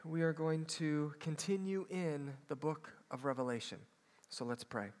we are going to continue in the book of Revelation. So let's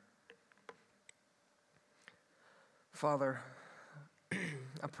pray. Father,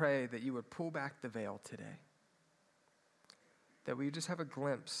 I pray that you would pull back the veil today, that we just have a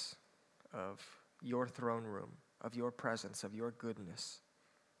glimpse of your throne room, of your presence, of your goodness,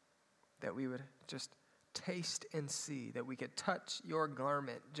 that we would just taste and see, that we could touch your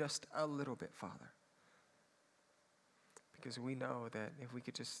garment just a little bit, Father. Because we know that if we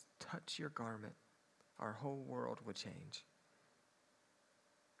could just touch your garment, our whole world would change.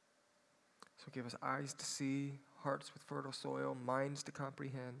 So give us eyes to see, hearts with fertile soil, minds to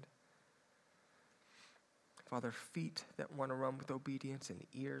comprehend. Father, feet that want to run with obedience and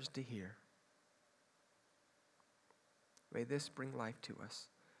ears to hear. May this bring life to us.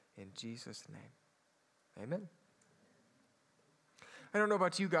 In Jesus' name, amen. I don't know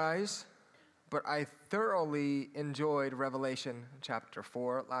about you guys, but I thoroughly enjoyed Revelation chapter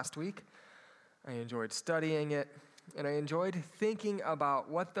 4 last week. I enjoyed studying it, and I enjoyed thinking about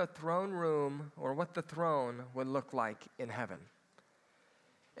what the throne room or what the throne would look like in heaven.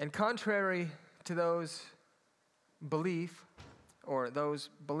 And contrary to those beliefs,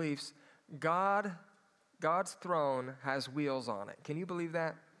 God's throne has wheels on it. Can you believe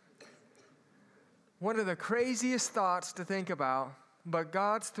that? One of the craziest thoughts to think about, but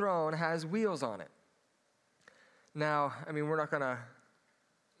God's throne has wheels on it. Now, we're not going to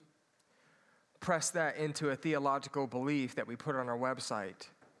press that into a theological belief that we put on our website,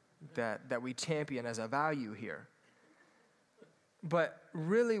 that we champion as a value here. But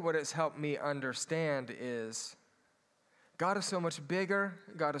really what it's helped me understand is God is so much bigger,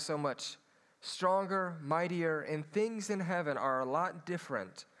 God is so much stronger, mightier, and things in heaven are a lot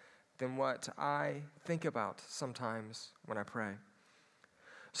different than what I think about sometimes when I pray.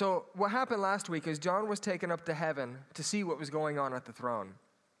 So what happened last week is John was taken up to heaven to see what was going on at the throne.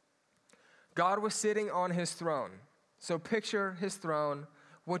 God was sitting on his throne. So picture his throne,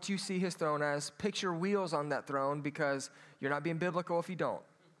 what you see his throne as. Picture wheels on that throne, because you're not being biblical if you don't.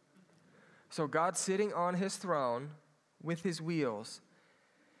 So God's sitting on his throne with his wheels.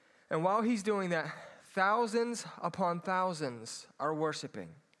 And while he's doing that, thousands upon thousands are worshiping.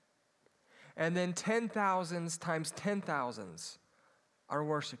 And then 10,000s times 10,000s are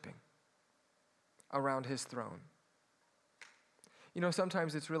worshiping around his throne. You know,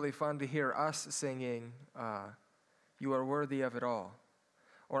 sometimes it's really fun to hear us singing, "You are worthy of it all,"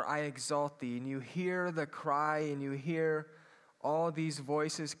 or "I exalt thee," and you hear the cry and you hear all these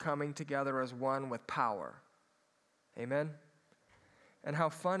voices coming together as one with power. Amen? And how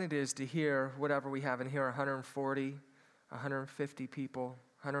fun it is to hear whatever we have in here, 140, 150 people,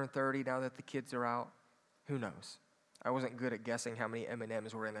 130 now that the kids are out. Who knows? I wasn't good at guessing how many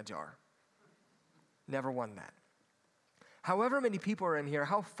M&Ms were in a jar. Never won that. However many people are in here,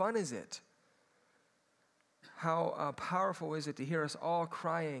 how fun is it? How powerful is it to hear us all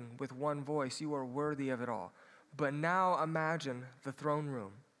crying with one voice, "You are worthy of it all." But now imagine the throne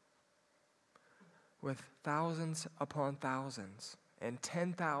room with thousands upon thousands and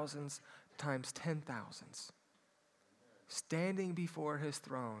 10,000s times 10,000s standing before his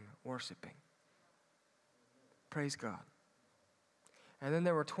throne worshiping. Praise God. And then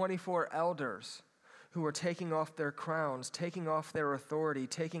there were 24 elders who were taking off their crowns, taking off their authority,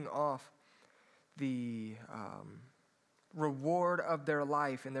 taking off the reward of their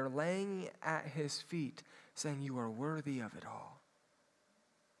life, and they're laying at his feet saying, "You are worthy of it all.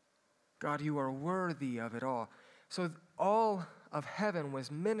 God, you are worthy of it all." So all of heaven was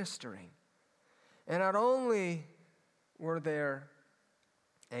ministering. And not only were there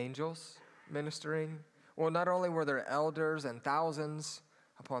angels ministering, not only were there elders and thousands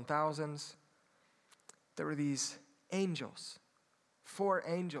upon thousands, there were these angels, 4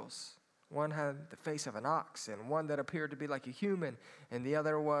 angels. One had the face of an ox, and one that appeared to be like a human, and the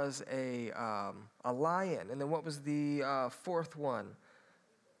other was a lion. And then what was the 4th one?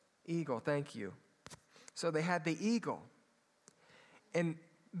 Eagle, thank you. So they had the eagle. And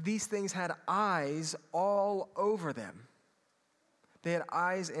these things had eyes all over them. They had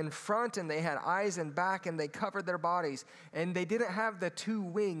eyes in front and they had eyes in back, and they covered their bodies. And they didn't have the 2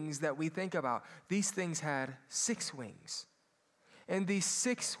 wings that we think about. These things had 6 wings. And these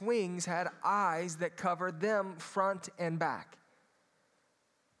 6 wings had eyes that covered them front and back.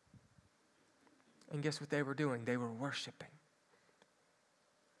 And guess what they were doing? They were worshiping.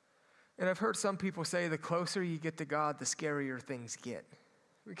 And I've heard some people say the closer you get to God, the scarier things get.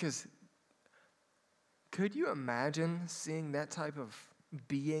 Because could you imagine seeing that type of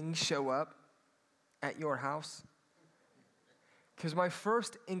being show up at your house? Because my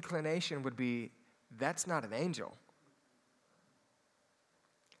first inclination would be, that's not an angel.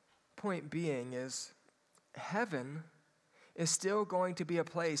 point being is heaven is still going to be a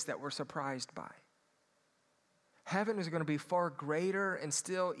place that we're surprised by. Heaven is going to be far greater and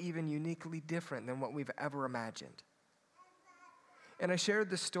still even uniquely different than what we've ever imagined. And I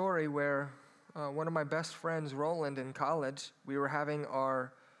shared this story where one of my best friends, Roland, in college, we were having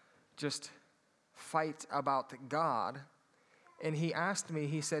our just fight about God. And he asked me,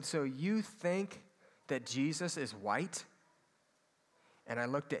 he said, "So you think that Jesus is white?" And I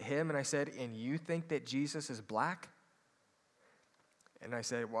looked at him and I said, "And you think that Jesus is black?" And I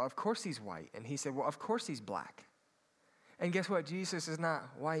said, "Well, of course he's white." And he said, "Well, of course he's black." And guess what? Jesus is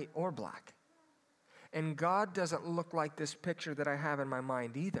not white or black. And God doesn't look like this picture that I have in my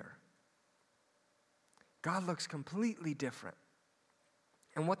mind either. God looks completely different.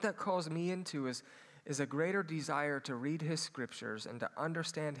 And what that calls me into is a greater desire to read his scriptures and to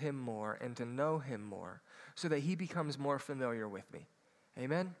understand him more and to know him more so that he becomes more familiar with me.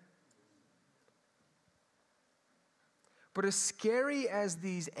 Amen? But as scary as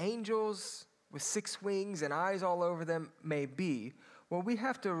these angels with 6 wings and eyes all over them may be, what we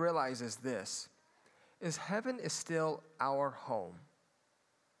have to realize is this, is heaven is still our home.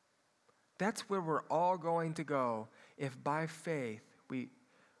 That's where we're all going to go if by faith we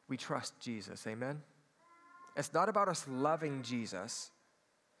trust Jesus. Amen? It's not about us loving Jesus.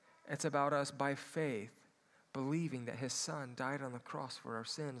 It's about us by faith believing that his son died on the cross for our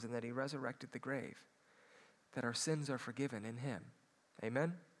sins and that he resurrected the grave, that our sins are forgiven in him.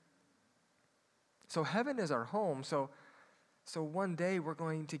 Amen? So heaven is our home. So one day we're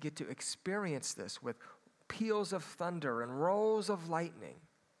going to get to experience this with peals of thunder and rolls of lightning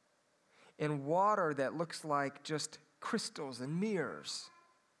and water that looks like just crystals and mirrors.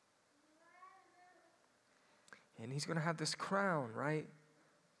 And he's going to have this crown, right?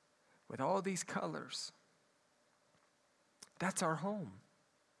 With all these colors. That's our home.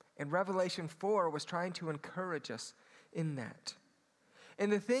 And Revelation 4 was trying to encourage us in that.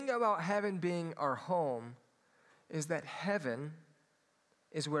 And the thing about heaven being our home is that heaven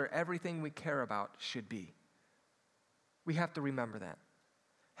is where everything we care about should be. We have to remember that.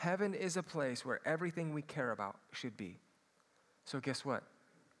 Heaven is a place where everything we care about should be. So guess what?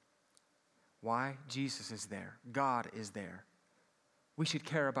 Why? Jesus is there. God is there. We should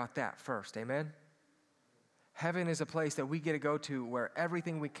care about that first. Amen? Heaven is a place that we get to go to where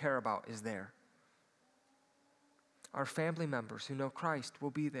everything we care about is there. Our family members who know Christ will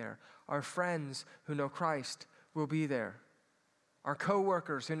be there. Our friends who know Christ will be there. Our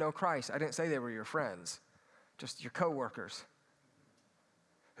co-workers who know Christ. I didn't say they were your friends, just your co-workers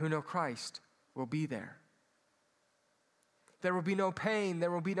who know Christ will be there. There will be no pain.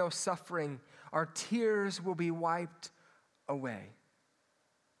 There will be no suffering. Our tears will be wiped away.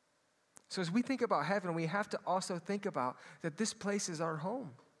 So as we think about heaven, we have to also think about that this place is our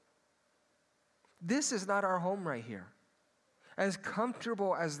home. This is not our home right here. As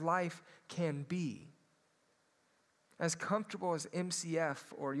comfortable as life can be, as comfortable as MCF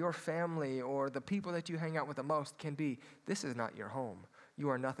or your family or the people that you hang out with the most can be, this is not your home. You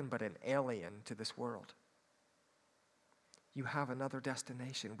are nothing but an alien to this world. You have another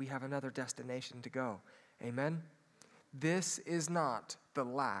destination. We have another destination to go. Amen? This is not the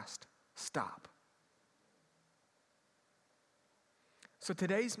last stop. So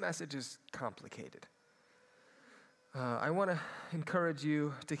today's message is complicated. I want to encourage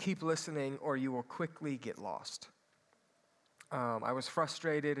you to keep listening or you will quickly get lost. I was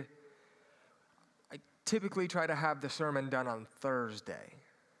frustrated. I typically try to have the sermon done on Thursday.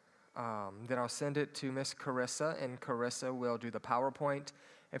 Then I'll send it to Miss Carissa, and Carissa will do the PowerPoint.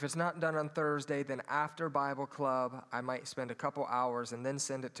 If it's not done on Thursday, then after Bible Club, I might spend a couple hours and then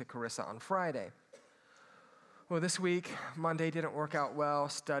send it to Carissa on Friday. Well, this week, Monday didn't work out well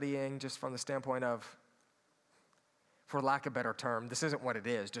studying just from the standpoint of, for lack of a better term, this isn't what it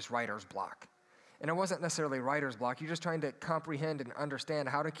is, just writer's block. And it wasn't necessarily writer's block. You're just trying to comprehend and understand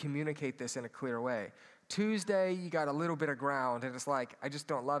how to communicate this in a clear way. Tuesday, you got a little bit of ground, and it's like, I just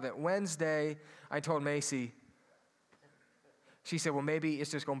don't love it. Wednesday, I told Macy, she said, well, maybe it's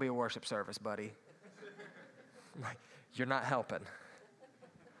just going to be a worship service, buddy. I'm like, you're not helping.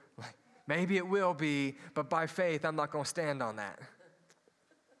 Like, maybe it will be, but by faith, I'm not going to stand on that.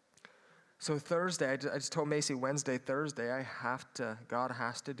 So Thursday, I just told Macy, Wednesday, Thursday, God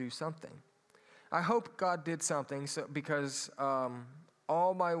has to do something. I hope God did something because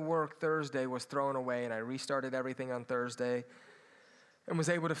all my work Thursday was thrown away, and I restarted everything on Thursday and was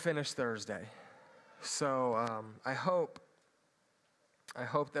able to finish Thursday. So I hope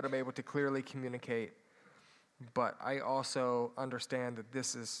that I'm able to clearly communicate, but I also understand that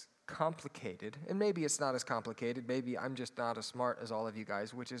this is complicated, and maybe it's not as complicated, maybe I'm just not as smart as all of you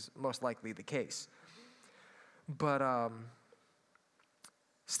guys, which is most likely the case. But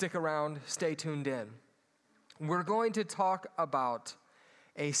stick around, stay tuned in. We're going to talk about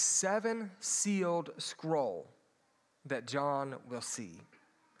a 7-sealed scroll that John will see.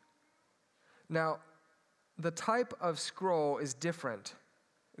 Now, the type of scroll is different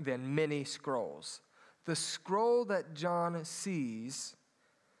than many scrolls. The scroll that John sees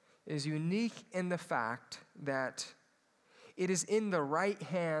is unique in the fact that it is in the right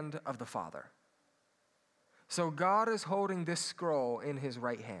hand of the Father. So God is holding this scroll in his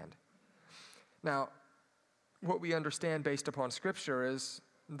right hand. Now, what we understand based upon Scripture is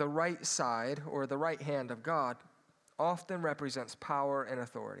the right side or the right hand of God often represents power and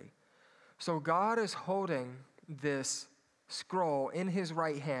authority. So God is holding this scroll in his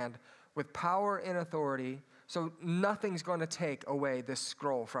right hand with power and authority, so nothing's going to take away this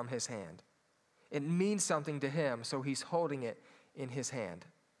scroll from his hand. It means something to him, so he's holding it in his hand.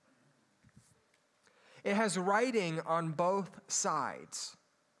 It has writing on both sides.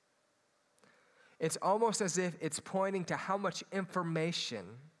 It's almost as if it's pointing to how much information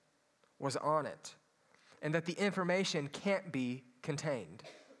was on it, and that the information can't be contained.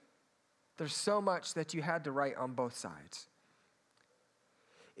 There's so much that you had to write on both sides.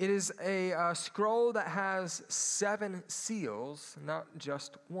 It is a scroll that has 7 seals, not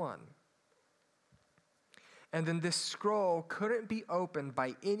just one. And then this scroll couldn't be opened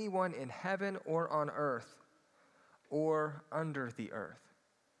by anyone in heaven or on earth or under the earth.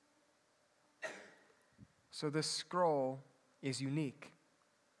 So this scroll is unique.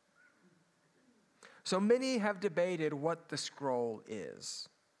 So many have debated what the scroll is.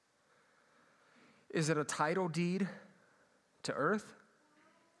 Is it a title deed to earth?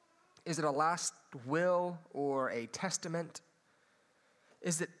 Is it a last will or a testament?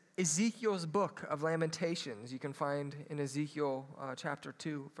 Is it Ezekiel's book of Lamentations you can find in Ezekiel chapter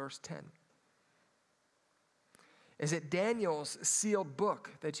 2, verse 10? Is it Daniel's sealed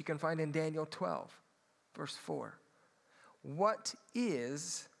book that you can find in Daniel 12, verse 4? What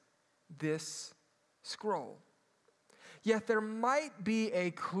is this scroll? Yet there might be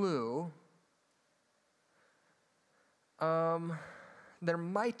a clue. There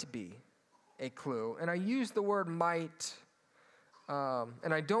might be a clue, and I use the word might,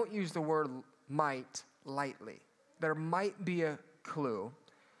 and I don't use the word might lightly. There might be a clue.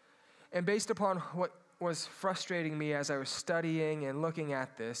 And based upon what was frustrating me as I was studying and looking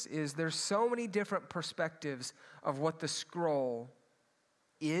at this is there's so many different perspectives of what the scroll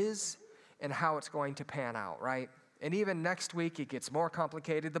is and how it's going to pan out, right? And even next week it gets more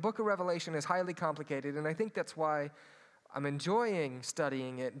complicated. The book of Revelation is highly complicated, and I think that's why I'm enjoying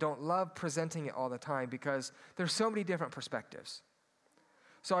studying it, don't love presenting it all the time because there's so many different perspectives.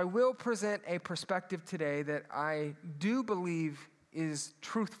 So I will present a perspective today that I do believe is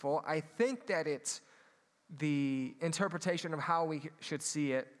truthful. I think that it's the interpretation of how we should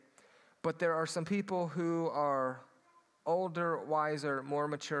see it, but there are some people who are older, wiser, more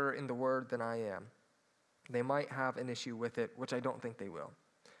mature in the word than I am. They might have an issue with it, which I don't think they will.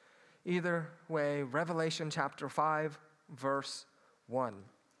 Either way, Revelation chapter 5, verse 1.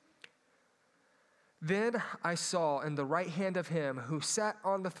 Then I saw in the right hand of him who sat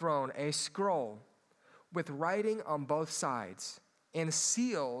on the throne a scroll with writing on both sides and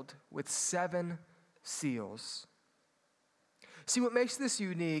sealed with 7 seals. See, what makes this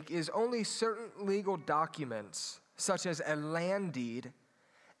unique is only certain legal documents, such as a land deed,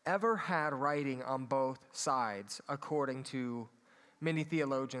 ever had writing on both sides, according to many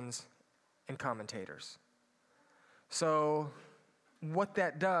theologians and commentators. So what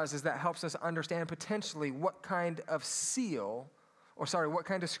that does is that helps us understand potentially what kind of what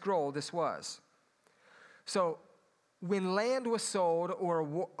kind of scroll this was. So when land was sold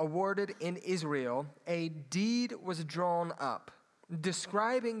or awarded in Israel, a deed was drawn up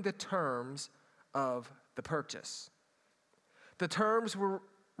describing the terms of the purchase. The terms were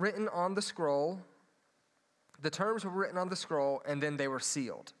written on the scroll. And then they were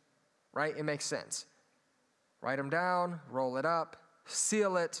sealed, right? It makes sense. Write them down, roll it up,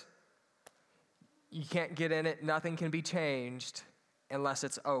 seal it. You can't get in it. Nothing can be changed unless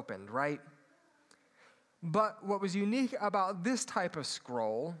it's opened, right? But what was unique about this type of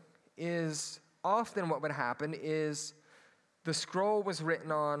scroll is often what would happen is the scroll was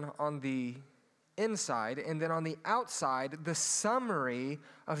written on the inside, and then on the outside, the summary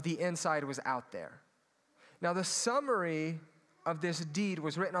of the inside was out there. Now, the summary of this deed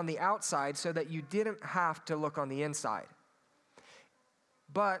was written on the outside so that you didn't have to look on the inside.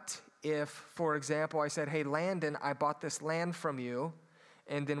 But if, for example, I said, hey, Landon, I bought this land from you,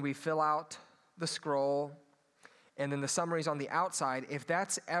 and then we fill out the scroll, and then the summary's on the outside. If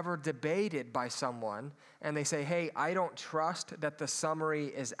that's ever debated by someone, and they say, hey, I don't trust that the summary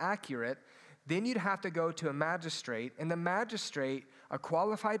is accurate, then you'd have to go to a magistrate, and the magistrate, a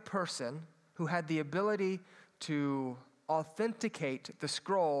qualified person who had the ability to authenticate the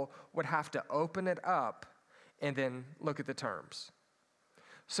scroll, would have to open it up and then look at the terms.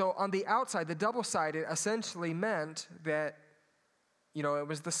 So on the outside, the double-sided essentially meant that, it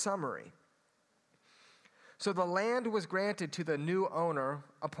was the summary. So the land was granted to the new owner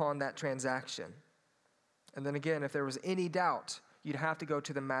upon that transaction. And then again, if there was any doubt, you'd have to go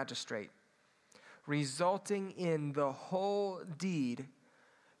to the magistrate, resulting in the whole deed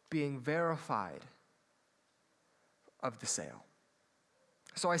being verified of the sale.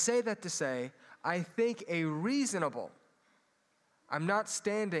 So I say that to say, I think I'm not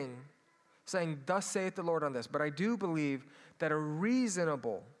saying, thus saith the Lord on this, but I do believe that a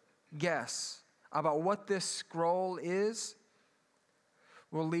reasonable guess about what this scroll is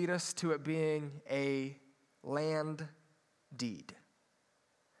will lead us to it being a land deed.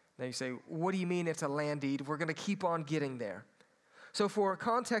 Now you say, what do you mean it's a land deed? We're going to keep on getting there. So for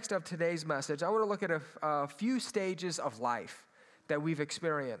context of today's message, I want to look at a few stages of life that we've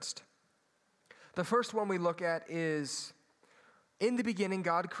experienced. The first one we look at is, in the beginning,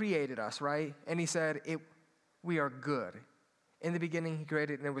 God created us, right? And he said, we are good. In the beginning, he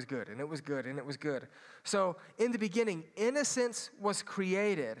created, and it was good, and it was good, and it was good. So in the beginning, innocence was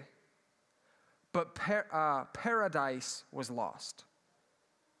created, but paradise was lost,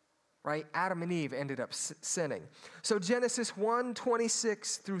 right? Adam and Eve ended up sinning. So Genesis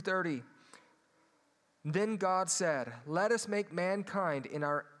 1:26 through 30. Then God said, let us make mankind in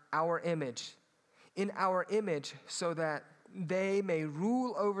our image, so that they may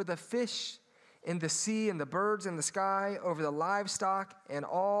rule over the fish in the sea and the birds in the sky, over the livestock and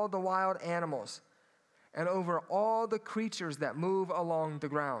all the wild animals, and over all the creatures that move along the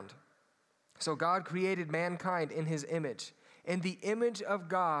ground. So God created mankind in his image. In the image of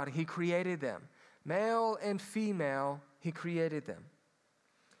God, he created them. Male and female, he created them.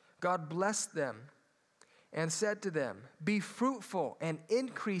 God blessed them and said to them, be fruitful and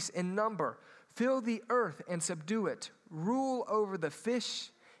increase in number. Fill the earth and subdue it. Rule over the fish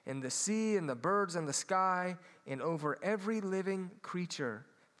in the sea and the birds in the sky, and over every living creature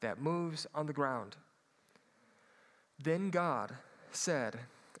that moves on the ground. Then God said,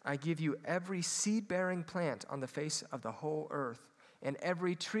 I give you every seed-bearing plant on the face of the whole earth, and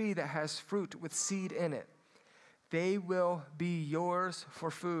every tree that has fruit with seed in it. They will be yours for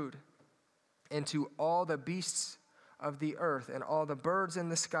food. And to all the beasts of the earth, and all the birds in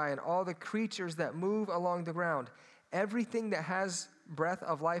the sky, and all the creatures that move along the ground, everything that has breath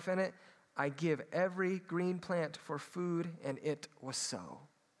of life in it, I give every green plant for food, and it was so.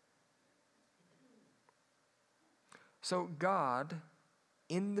 So God,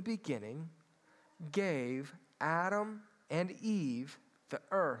 in the beginning, gave Adam and Eve the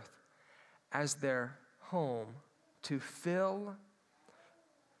earth as their home to fill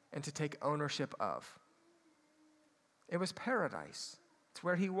and to take ownership of. It was paradise. It's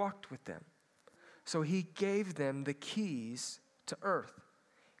where he walked with them. So he gave them the keys to earth.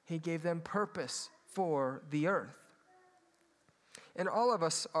 He gave them purpose for the earth. And all of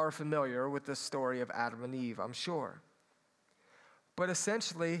us are familiar with the story of Adam and Eve, I'm sure. But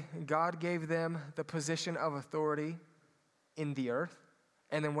essentially, God gave them the position of authority in the earth.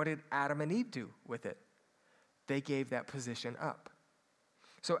 And then what did Adam and Eve do with it? They gave that position up.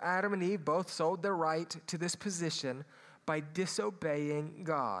 So Adam and Eve both sold their right to this position by disobeying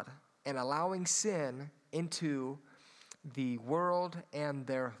God and allowing sin into the world and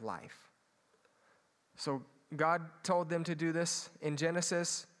their life. So God told them to do this in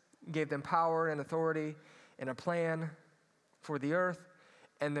Genesis, gave them power and authority and a plan for the earth.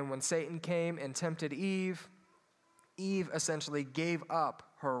 And then when Satan came and tempted Eve, Eve essentially gave up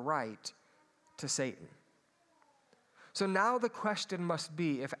her right to Satan. So now the question must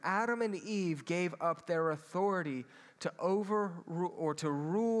be, if Adam and Eve gave up their authority to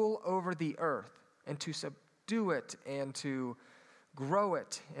rule over the earth and to subdue it and to grow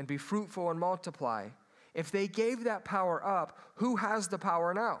it and be fruitful and multiply, if they gave that power up, who has the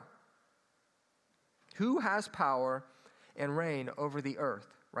power now? Who has power and reign over the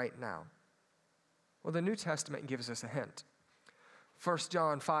earth right now? Well, the New Testament gives us a hint. 1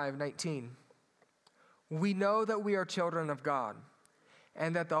 John 5:19. We know that we are children of God,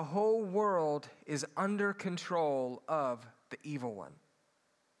 and that the whole world is under control of the evil one.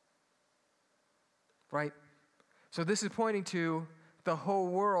 Right? So this is pointing to the whole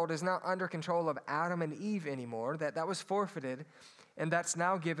world is not under control of Adam and Eve anymore, that was forfeited, and that's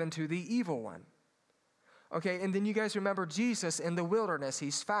now given to the evil one. Okay, and then you guys remember Jesus in the wilderness.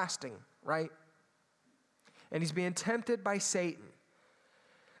 He's fasting, right? And he's being tempted by Satan.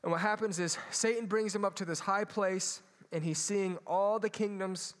 And what happens is Satan brings him up to this high place, and he's seeing all the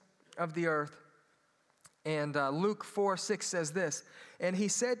kingdoms of the earth. And Luke 4:6 says this, and he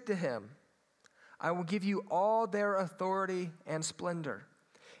said to him, I will give you all their authority and splendor.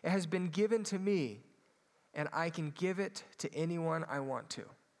 It has been given to me, and I can give it to anyone I want to.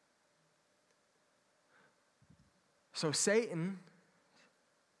 So Satan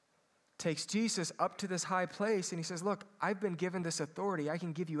takes Jesus up to this high place, and he says, look, I've been given this authority. I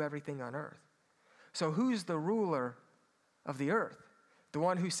can give you everything on earth. So who's the ruler of the earth? The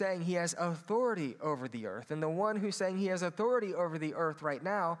one who's saying he has authority over the earth. And the one who's saying he has authority over the earth right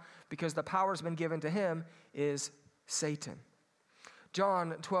now, because the power's been given to him, is Satan.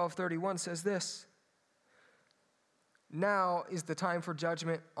 John 12:31 says this, now is the time for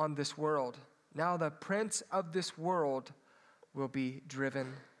judgment on this world. Now the prince of this world will be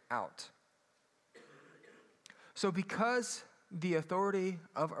driven out. So because the authority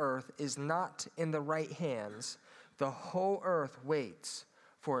of earth is not in the right hands, the whole earth waits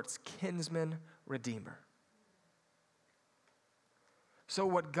for its kinsman redeemer. So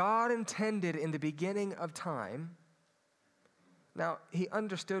what God intended in the beginning of time, now he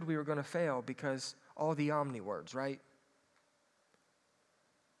understood we were going to fail because all the omni words, right?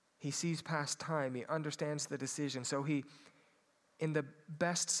 He sees past time. He understands the decision. So he, in the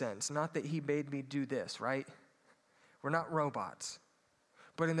best sense, not that he made me do this, right? We're not robots.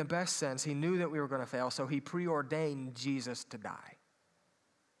 But in the best sense, he knew that we were going to fail, so he preordained Jesus to die.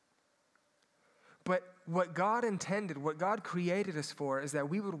 But what God intended, what God created us for, is that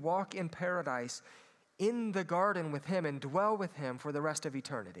we would walk in paradise in the garden with him and dwell with him for the rest of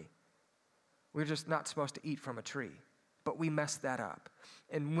eternity. We're just not supposed to eat from a tree. But we messed that up.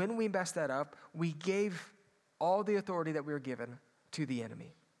 And when we messed that up, we gave all the authority that we were given to the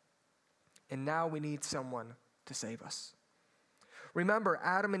enemy. And now we need someone to save us. Remember,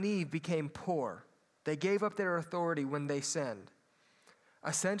 Adam and Eve became poor. They gave up their authority when they sinned.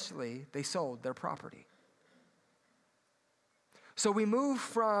 Essentially, they sold their property. So we move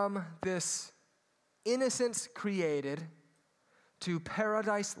from this innocence created to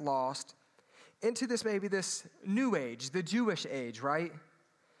paradise lost into this new age, the Jewish age, right?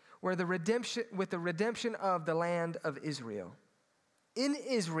 Where the redemption of the land of Israel. In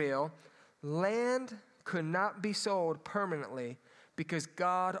Israel, land could not be sold permanently because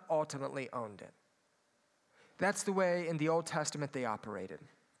God ultimately owned it. That's the way in the Old Testament they operated.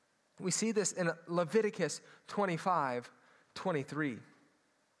 We see this in Leviticus 25:23.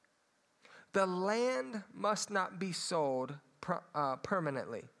 The land must not be sold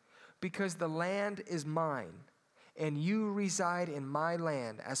permanently, because the land is mine, and you reside in my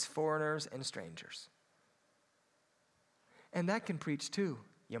land as foreigners and strangers. And that can preach too.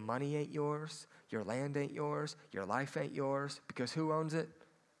 Your money ain't yours, your land ain't yours, your life ain't yours, because who owns it?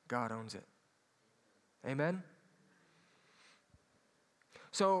 God owns it. Amen?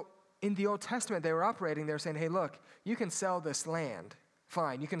 So in the Old Testament, they were saying, hey, look, you can sell this land.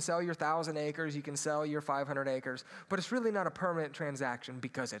 Fine, you can sell your 1,000 acres, you can sell your 500 acres, but it's really not a permanent transaction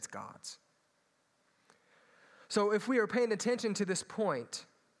because it's God's. So if we are paying attention to this point,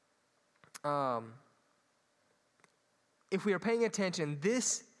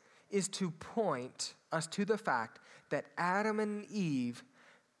 this is to point us to the fact that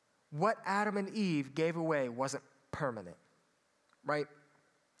what Adam and Eve gave away wasn't permanent, right?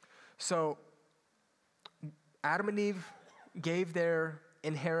 So Adam and Eve gave their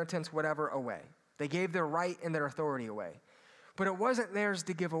inheritance, whatever, away. They gave their right and their authority away. But it wasn't theirs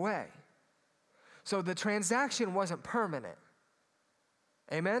to give away. So the transaction wasn't permanent.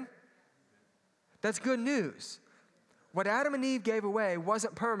 Amen? That's good news. What Adam and Eve gave away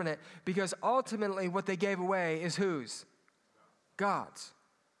wasn't permanent because ultimately what they gave away is whose? God's.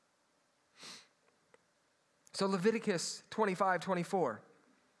 So Leviticus 25:24.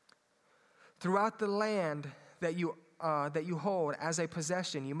 Throughout the land that you hold as a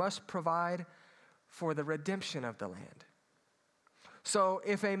possession, you must provide for the redemption of the land. So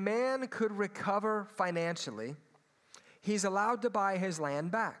if a man could recover financially, he's allowed to buy his land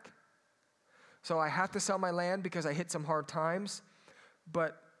back. So I have to sell my land because I hit some hard times,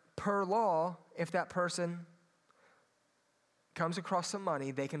 but per law, if that person comes across some money,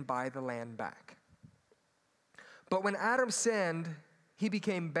 they can buy the land back. But when Adam sinned, he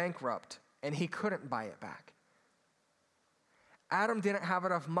became bankrupt and he couldn't buy it back. Adam didn't have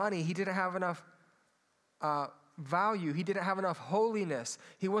enough money. He didn't have enough value. He didn't have enough holiness.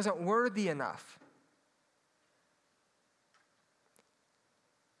 He wasn't worthy enough.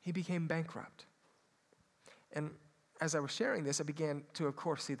 He became bankrupt. And as I was sharing this, I began to, of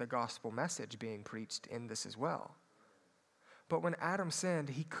course, see the gospel message being preached in this as well. But when Adam sinned,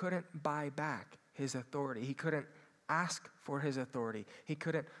 he couldn't buy back his authority. He couldn't ask for his authority. He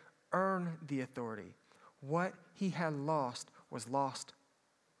couldn't earn the authority. What he had lost was lost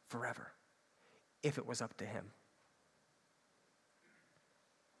forever, if it was up to him.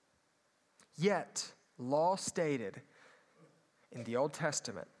 Yet, law stated in the Old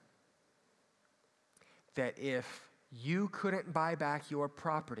Testament that if you couldn't buy back your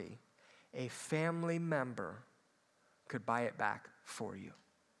property, a family member could buy it back for you.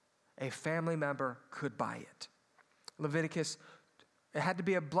 A family member could buy it. Leviticus, it had to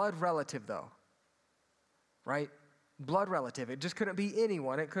be a blood relative though, right? Blood relative. It just couldn't be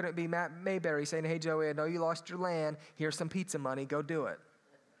anyone. It couldn't be Matt Mayberry saying, hey, Joey, I know you lost your land. Here's some pizza money. Go do it.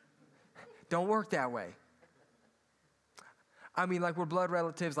 Don't work that way. I mean, like we're blood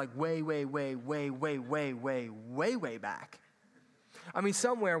relatives like way back. I mean,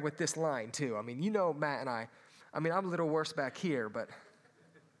 somewhere with this line too. I mean, you know Matt and I mean, I'm a little worse back here,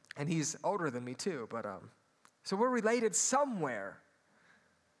 and he's older than me too, so we're related somewhere.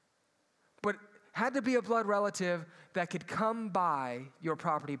 But had to be a blood relative that could come buy your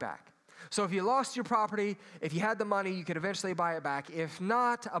property back. So if you lost your property, if you had the money, you could eventually buy it back. If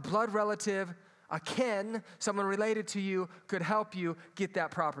not, a blood relative, a kin, someone related to you, could help you get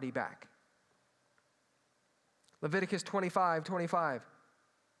that property back. Leviticus 25:25.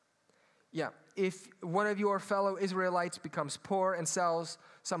 Yeah, if one of your fellow Israelites becomes poor and sells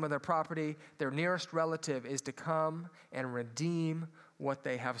some of their property, their nearest relative is to come and redeem what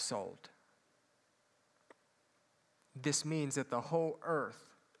they have sold. This means that the whole earth,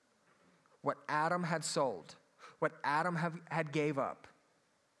 what Adam had sold, what Adam had gave up,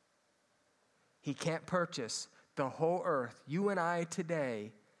 he can't purchase. The whole earth, you and I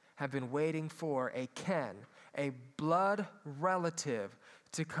today, have been waiting for a kin, a blood relative,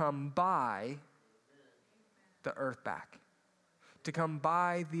 to come buy the earth back, to come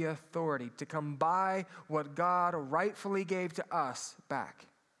buy the authority, to come buy what God rightfully gave to us back.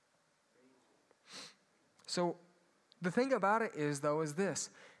 So the thing about it is, though, is this,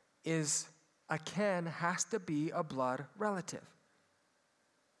 is a kin has to be a blood relative.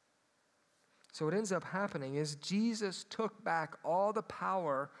 So what ends up happening is Jesus took back all the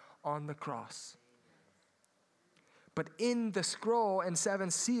power on the cross. But in the scroll and 7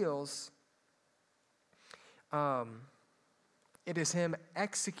 seals, it is him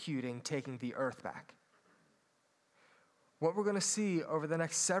executing taking the earth back. What we're going to see over the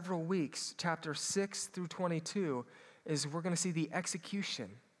next several weeks, chapter 6 through 22, is we're going to see the execution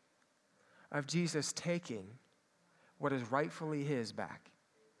of Jesus taking what is rightfully his back.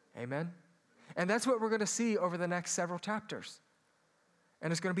 Amen? And that's what we're going to see over the next several chapters.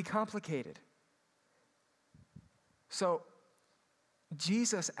 And it's going to be complicated. So,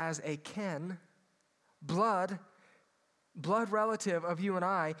 Jesus as a kin, blood relative of you and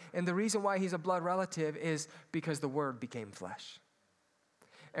I, and the reason why he's a blood relative is because the Word became flesh.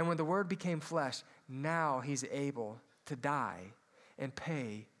 And when the Word became flesh, now he's able to die and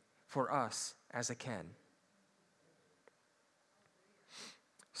pay for us as a kin.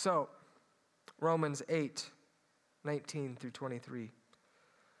 So, Romans 8:19 through 23.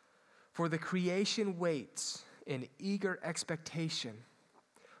 For the creation waits in eager expectation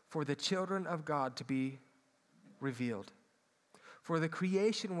for the children of God to be revealed. For the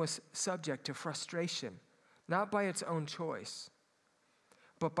creation was subject to frustration, not by its own choice,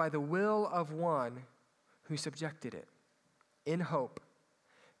 but by the will of one who subjected it, in hope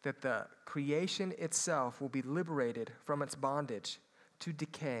that the creation itself will be liberated from its bondage to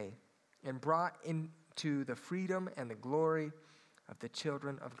decay and brought into the freedom and the glory of the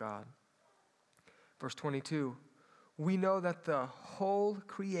children of God. Verse 22, we know that the whole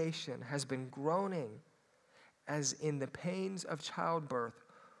creation has been groaning as in the pains of childbirth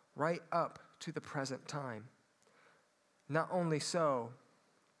right up to the present time. Not only so,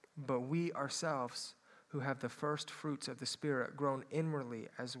 but we ourselves who have the first fruits of the Spirit groan inwardly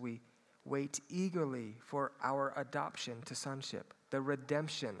as we wait eagerly for our adoption to sonship, the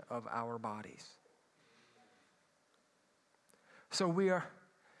redemption of our bodies. So we are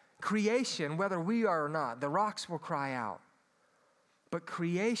creation, whether we are or not, the rocks will cry out. But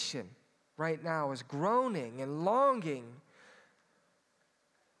creation right now is groaning and longing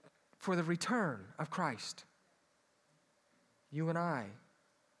for the return of Christ. You and I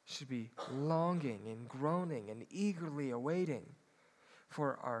should be longing and groaning and eagerly awaiting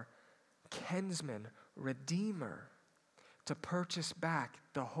for our kinsman, redeemer to purchase back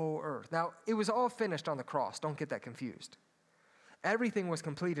the whole earth. Now, it was all finished on the cross. Don't get that confused. Everything was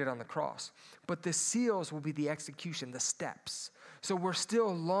completed on the cross, but the seals will be the execution, the steps. So we're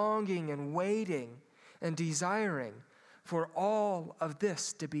still longing and waiting and desiring for all of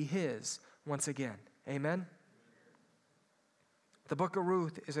this to be his once again. Amen? The book of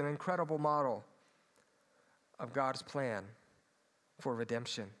Ruth is an incredible model of God's plan for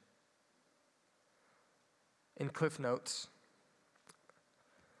redemption. In Cliff Notes,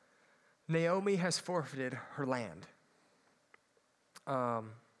 Naomi has forfeited her land.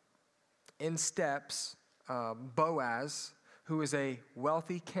 In steps, Boaz, who is a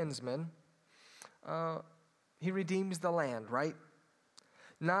wealthy kinsman, he redeems the land, right?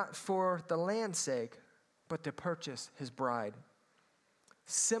 Not for the land's sake, but to purchase his bride.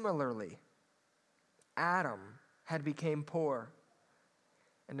 Similarly, Adam had become poor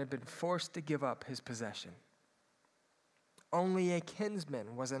and had been forced to give up his possession. Only a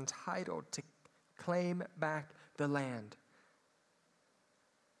kinsman was entitled to claim back the land.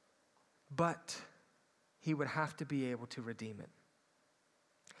 But he would have to be able to redeem it.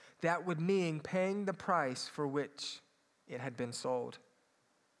 That would mean paying the price for which it had been sold.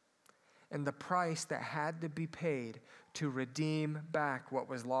 And the price that had to be paid to redeem back what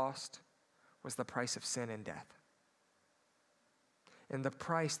was lost was the price of sin and death. And the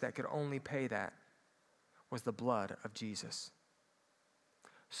price that could only pay that was the blood of Jesus.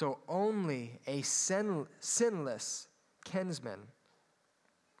 So only a sinless kinsman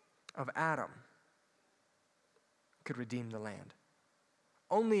of Adam could redeem the land.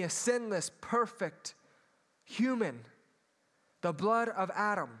 Only a sinless, perfect human, the blood of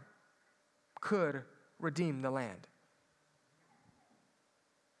Adam, could redeem the land.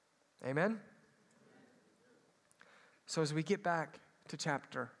 Amen? So as we get back to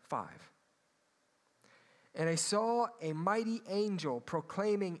chapter 5. And I saw a mighty angel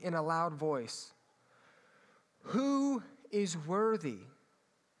proclaiming in a loud voice, "Who is worthy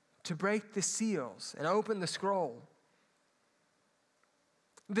to break the seals and open the scroll?"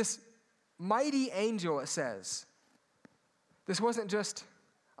 This mighty angel, it says, this wasn't just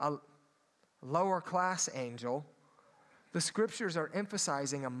a lower class angel. The scriptures are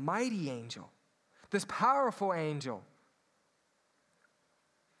emphasizing a mighty angel, this powerful angel.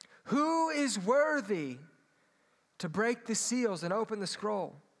 Who is worthy to break the seals and open the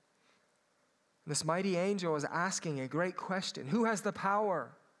scroll? This mighty angel is asking a great question. Who has the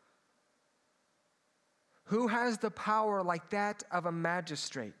power? Who has the power like that of a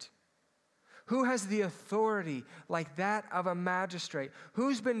magistrate? Who has the authority like that of a magistrate?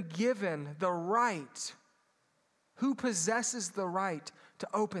 Who's been given the right? Who possesses the right to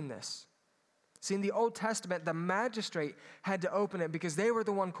open this? See, in the Old Testament, the magistrate had to open it because they were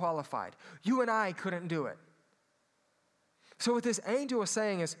the one qualified. You and I couldn't do it. So what this angel is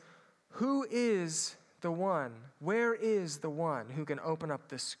saying is, who is the one? Where is the one who can open up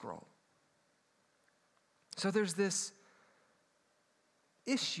this scroll? So there's this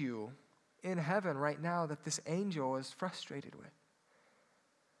issue in heaven right now that this angel is frustrated with.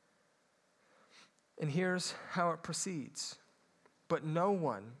 And here's how it proceeds. But no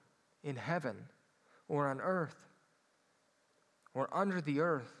one in heaven or on earth or under the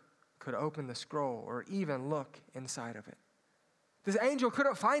earth could open the scroll or even look inside of it. This angel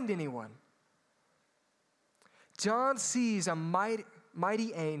couldn't find anyone. John sees a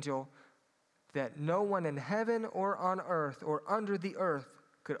mighty angel that no one in heaven or on earth or under the earth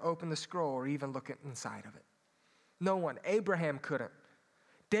could open the scroll or even look inside of it. No one. Abraham couldn't.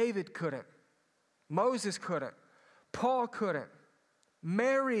 David couldn't. Moses couldn't. Paul couldn't.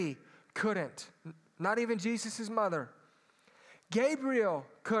 Mary couldn't. Not even Jesus' mother. Gabriel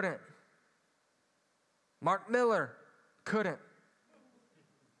couldn't. Mark Miller couldn't.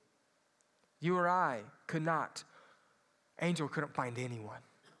 You or I could not. Angel couldn't find anyone.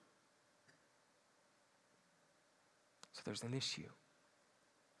 So there's an issue.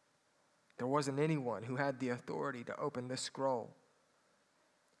 There wasn't anyone who had the authority to open this scroll.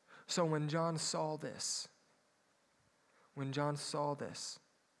 So when John saw this,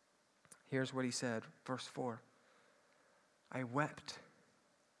 here's what he said, verse 4. I wept,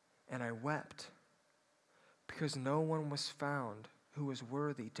 and I wept, because no one was found who was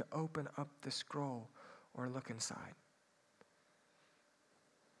worthy to open up the scroll or look inside.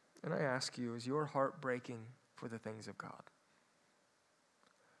 And I ask you, is your heart breaking for the things of God?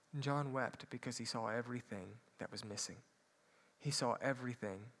 John wept because he saw everything that was missing. He saw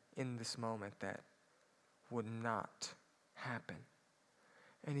everything in this moment that would not happen.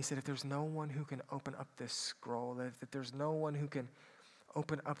 And he said, if there's no one who can open up this scroll, if there's no one who can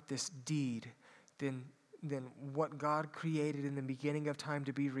open up this deed, then what God created in the beginning of time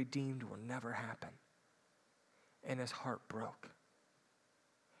to be redeemed will never happen. And his heart broke.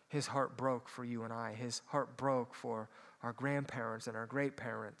 His heart broke for you and I. His heart broke for our grandparents and our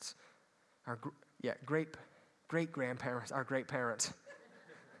great-parents, great-grandparents, our great-parents,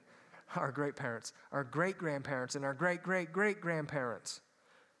 our great-parents, our great-grandparents, and our great-great-great-grandparents,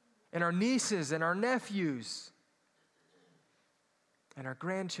 and our nieces and our nephews, and our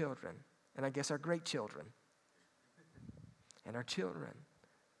grandchildren, and I guess our great-children, and our children.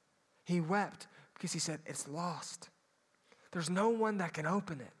 He wept because he said, it's lost. There's no one that can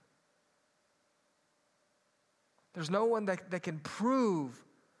open it. There's no one that can prove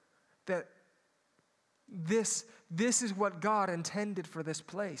that this is what God intended for this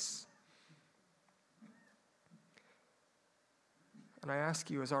place. And I ask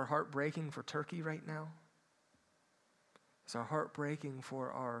you, is our heart breaking for Turkey right now? Is our heart breaking for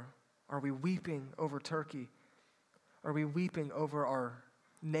are we weeping over Turkey? Are we weeping over our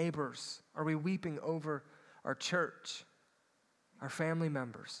neighbors? Are we weeping over our church, our family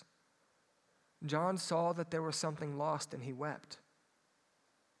members? John saw that there was something lost and he wept.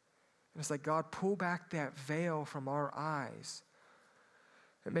 And it's like, God, pull back that veil from our eyes.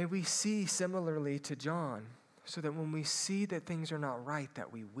 And may we see similarly to John, so that when we see that things are not right,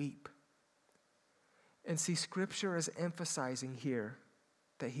 that we weep. And see, Scripture is emphasizing here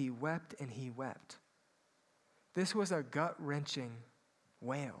that he wept and he wept. This was a gut-wrenching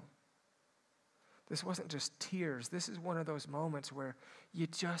wail. This wasn't just tears. This is one of those moments where you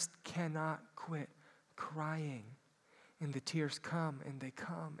just cannot quit crying. And the tears come and they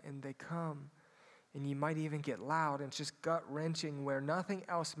come and they come. And you might even get loud, and it's just gut-wrenching where nothing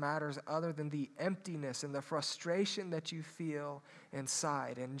else matters other than the emptiness and the frustration that you feel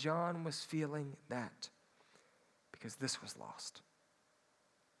inside. And John was feeling that because this was lost.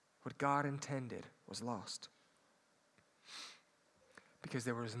 What God intended was lost. Because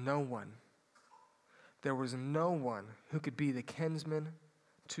there was no one who could be the kinsman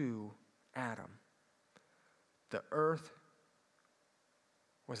to Adam. The earth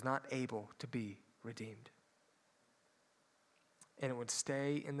was not able to be redeemed. And it would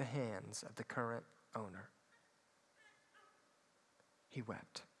stay in the hands of the current owner. He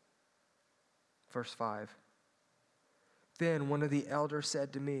wept. Verse 5. Then one of the elders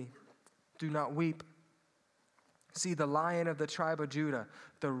said to me, do not weep. See, the Lion of the tribe of Judah,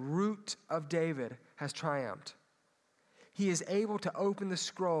 the Root of David, has triumphed. He is able to open the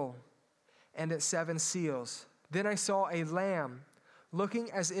scroll and its 7 seals. Then I saw a lamb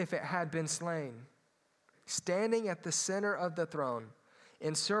looking as if it had been slain, standing at the center of the throne,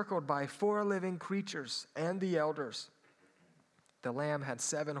 encircled by 4 living creatures and the elders. The lamb had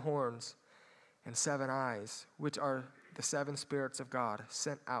 7 horns and 7 eyes, which are the 7 spirits of God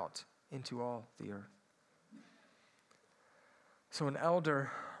sent out into all the earth. So an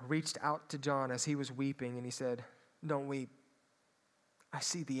elder reached out to John as he was weeping, and he said, don't weep. I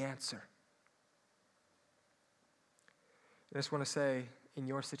see the answer. I just want to say, in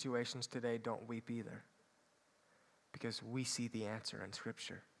your situations today, don't weep either. Because we see the answer in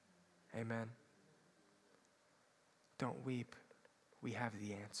Scripture. Amen. Don't weep. We have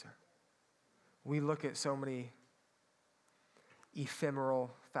the answer. We look at so many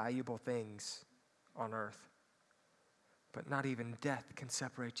ephemeral, valuable things on earth. But not even death can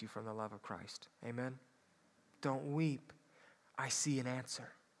separate you from the love of Christ. Amen? Don't weep. I see an answer.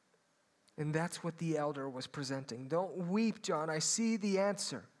 And that's what the elder was presenting. Don't weep, John. I see the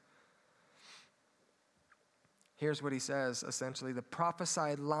answer. Here's what he says, essentially. The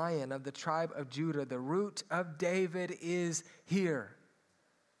prophesied Lion of the tribe of Judah, the Root of David, is here.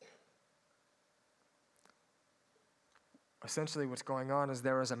 Essentially, what's going on is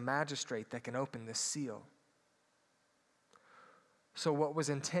there is a magistrate that can open this seal. So what was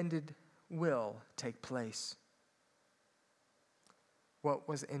intended will take place. What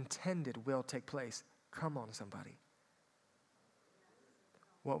was intended will take place. Come on, somebody.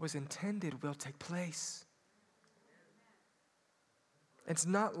 What was intended will take place. It's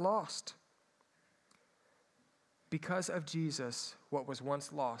not lost. Because of Jesus, what was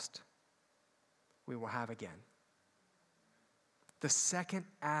once lost, we will have again. The second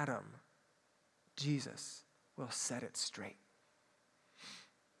Adam, Jesus, will set it straight.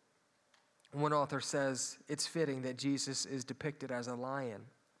 One author says it's fitting that Jesus is depicted as a lion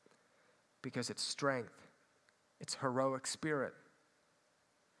because it's strength, it's heroic spirit.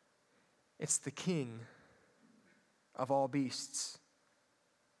 It's the king of all beasts.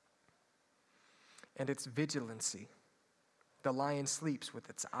 And it's vigilancy. The lion sleeps with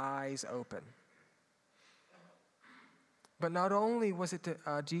its eyes open. But not only was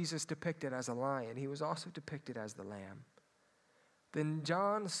Jesus depicted as a lion, he was also depicted as the lamb. Then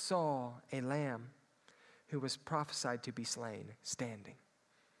John saw a lamb who was prophesied to be slain, standing.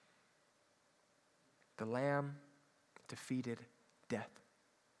 The lamb defeated death.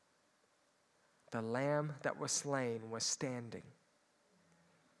 The lamb that was slain was standing.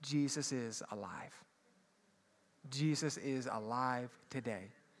 Jesus is alive. Jesus is alive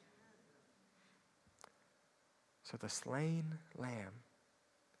today. So the slain lamb,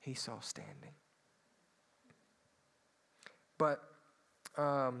 he saw standing. But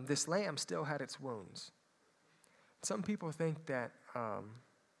this lamb still had its wounds. Some people think that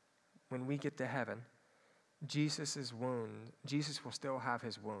when we get to heaven, Jesus will still have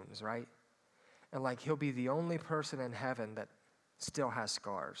his wounds, right? And like he'll be the only person in heaven that still has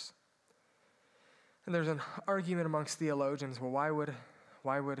scars. And there's an argument amongst theologians, well,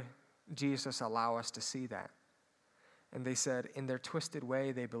 why would Jesus allow us to see that? And they said in their twisted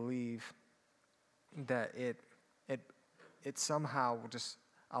way, they believe that it somehow will just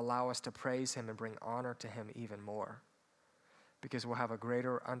allow us to praise him and bring honor to him even more, because we'll have a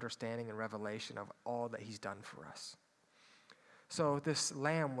greater understanding and revelation of all that he's done for us. So this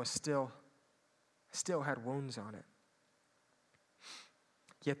lamb was still had wounds on it.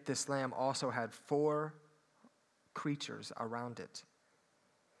 Yet this lamb also had 4 creatures around it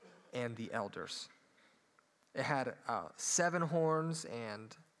and the elders. It had 7 horns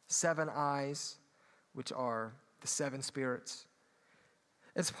and 7 eyes, which are the 7 spirits.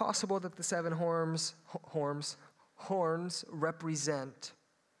 It's possible that the 7 horns represent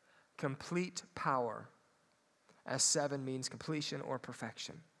complete power, as 7 means completion or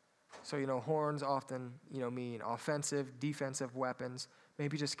perfection. So, horns often, mean offensive, defensive weapons,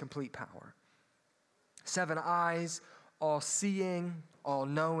 maybe just complete power. 7 eyes, all seeing, all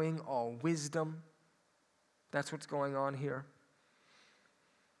knowing, all wisdom. That's what's going on here.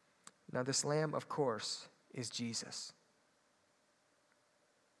 Now, this lamb, of course, is Jesus.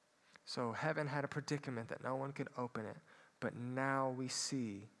 So heaven had a predicament that no one could open it, but now we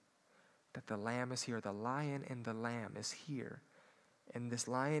see that the lamb is here. The lion and the lamb is here. And this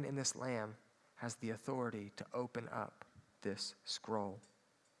lion and this lamb has the authority to open up this scroll.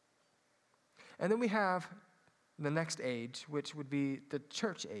 And then we have the next age, which would be the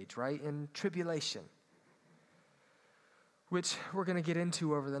church age, right? In tribulation, which we're going to get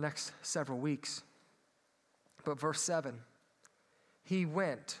into over the next several weeks. But verse 7, he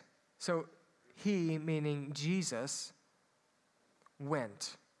went. So he, meaning Jesus,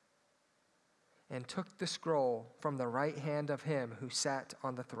 went and took the scroll from the right hand of him who sat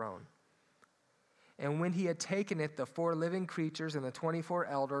on the throne. And when he had taken it, the 4 living creatures and the 24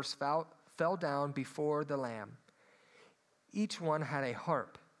 elders fell down before the Lamb. Each one had a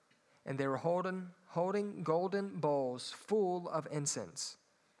harp, and they were holding golden bowls full of incense,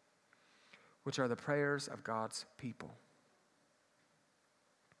 which are the prayers of God's people.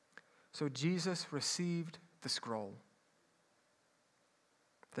 So Jesus received the scroll,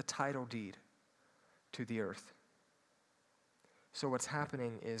 the title deed to the earth. So what's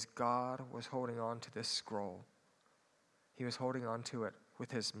happening is God was holding on to this scroll. He was holding on to it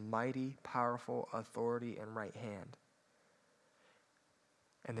with his mighty, powerful authority and right hand.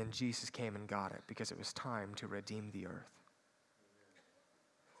 And then Jesus came and got it because it was time to redeem the earth.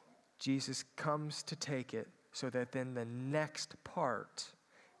 Jesus comes to take it so that then the next part,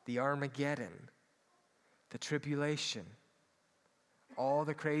 the Armageddon, the tribulation, all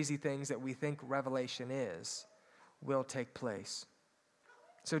the crazy things that we think Revelation is, will take place.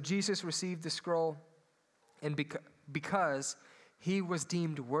 So Jesus received the scroll, and because he was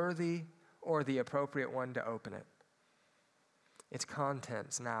deemed worthy or the appropriate one to open it, its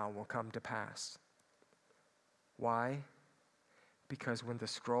contents now will come to pass. Why? Because when the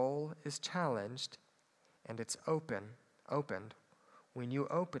scroll is challenged and it's opened, when you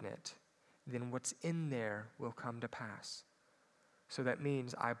open it, then what's in there will come to pass. So that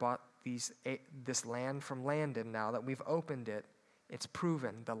means I bought this land from Landon. Now that we've opened it, it's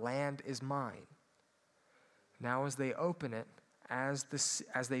proven the land is mine. Now as they open it, as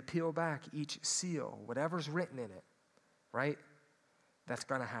they peel back each seal, whatever's written in it, right? That's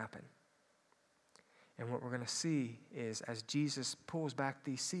going to happen. And what we're going to see is as Jesus pulls back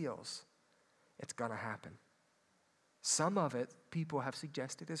these seals, it's going to happen. Some of it, people have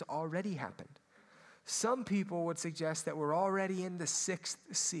suggested, has already happened. Some people would suggest that we're already in the 6th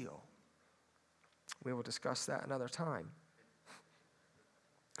seal. We will discuss that another time.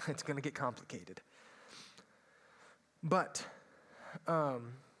 It's going to get complicated. But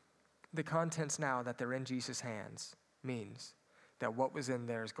the contents now that they're in Jesus' hands means that what was in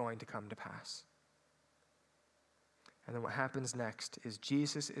there is going to come to pass. And then what happens next is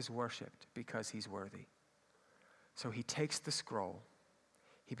Jesus is worshiped because he's worthy. So he takes the scroll.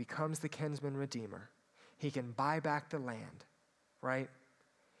 He becomes the kinsman redeemer. He can buy back the land, right?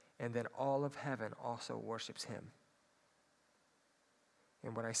 And then all of heaven also worships him.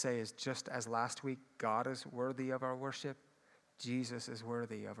 And what I say is, just as last week God is worthy of our worship, Jesus is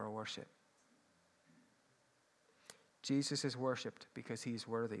worthy of our worship. Jesus is worshiped because he's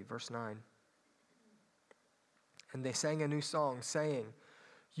worthy. Verse 9. And they sang a new song, saying,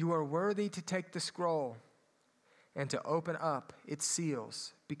 "You are worthy to take the scroll and to open up its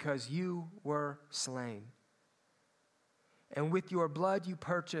seals, because you were slain. And with your blood you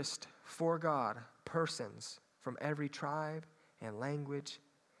purchased for God persons from every tribe and language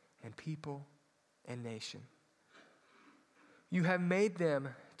and people and nation. You have made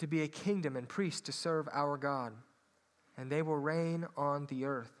them to be a kingdom and priests to serve our God, and they will reign on the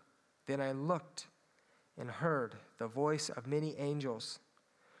earth." Then I looked and heard the voice of many angels,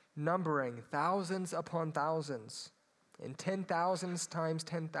 numbering thousands upon thousands, and 10,000s times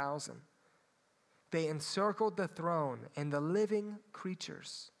 10,000. They encircled the throne and the living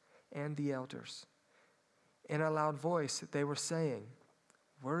creatures and the elders. In a loud voice they were saying,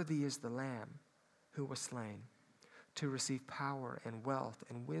 "Worthy is the Lamb who was slain to receive power and wealth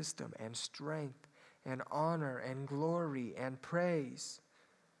and wisdom and strength and honor and glory and praise."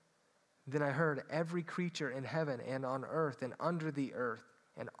 Then I heard every creature in heaven and on earth and under the earth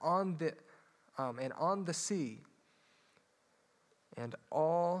and on the sea and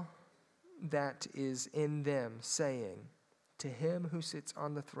all that is in them saying, "To him who sits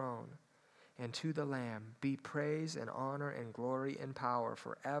on the throne and to the Lamb be praise and honor and glory and power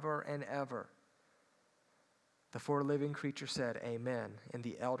forever and ever." The four living creatures said, "Amen," and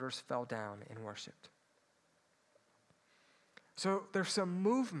the elders fell down and worshiped. So there's some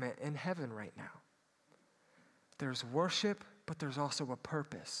movement in heaven right now. There's worship, but there's also a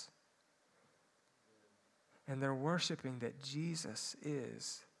purpose. And they're worshiping that Jesus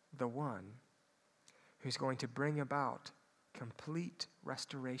is the one who's going to bring about complete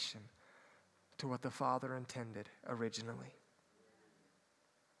restoration to what the Father intended originally.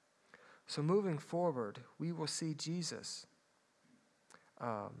 So moving forward, we will see Jesus,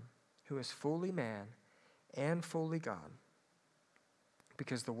 who is fully man and fully God,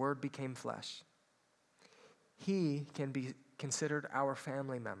 because the Word became flesh. He can be considered our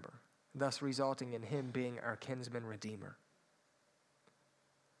family member, thus resulting in him being our kinsman redeemer.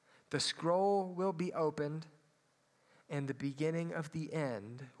 The scroll will be opened, and the beginning of the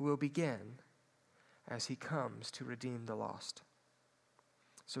end will begin as he comes to redeem the lost.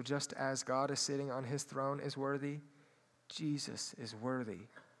 So just as God is sitting on his throne is worthy, Jesus is worthy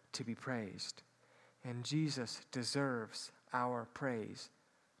to be praised. And Jesus deserves our praise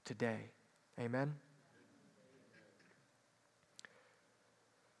today. Amen?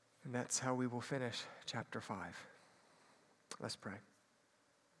 And that's how we will finish chapter 5. Let's pray.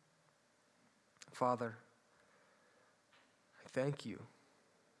 Father, I thank you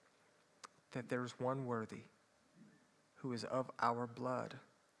that there's one worthy who is of our blood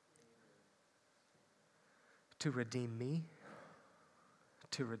to redeem me,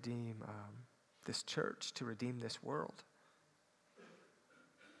 to redeem this church, to redeem this world.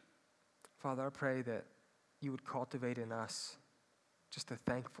 Father, I pray that you would cultivate in us just a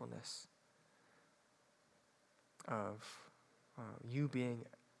thankfulness of you being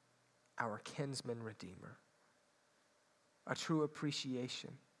our kinsman redeemer, a true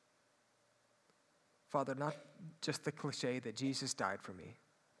appreciation. Father, not just the cliche that Jesus died for me,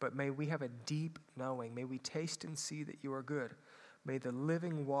 but may we have a deep knowing. May we taste and see that you are good. May the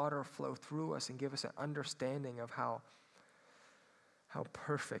living water flow through us and give us an understanding of how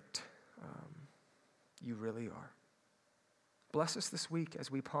perfect you really are. Bless us this week as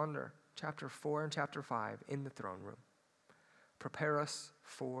we ponder chapter 4 and chapter 5 in the throne room. Prepare us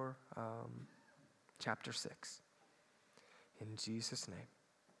for chapter 6. In Jesus' name,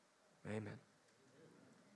 amen.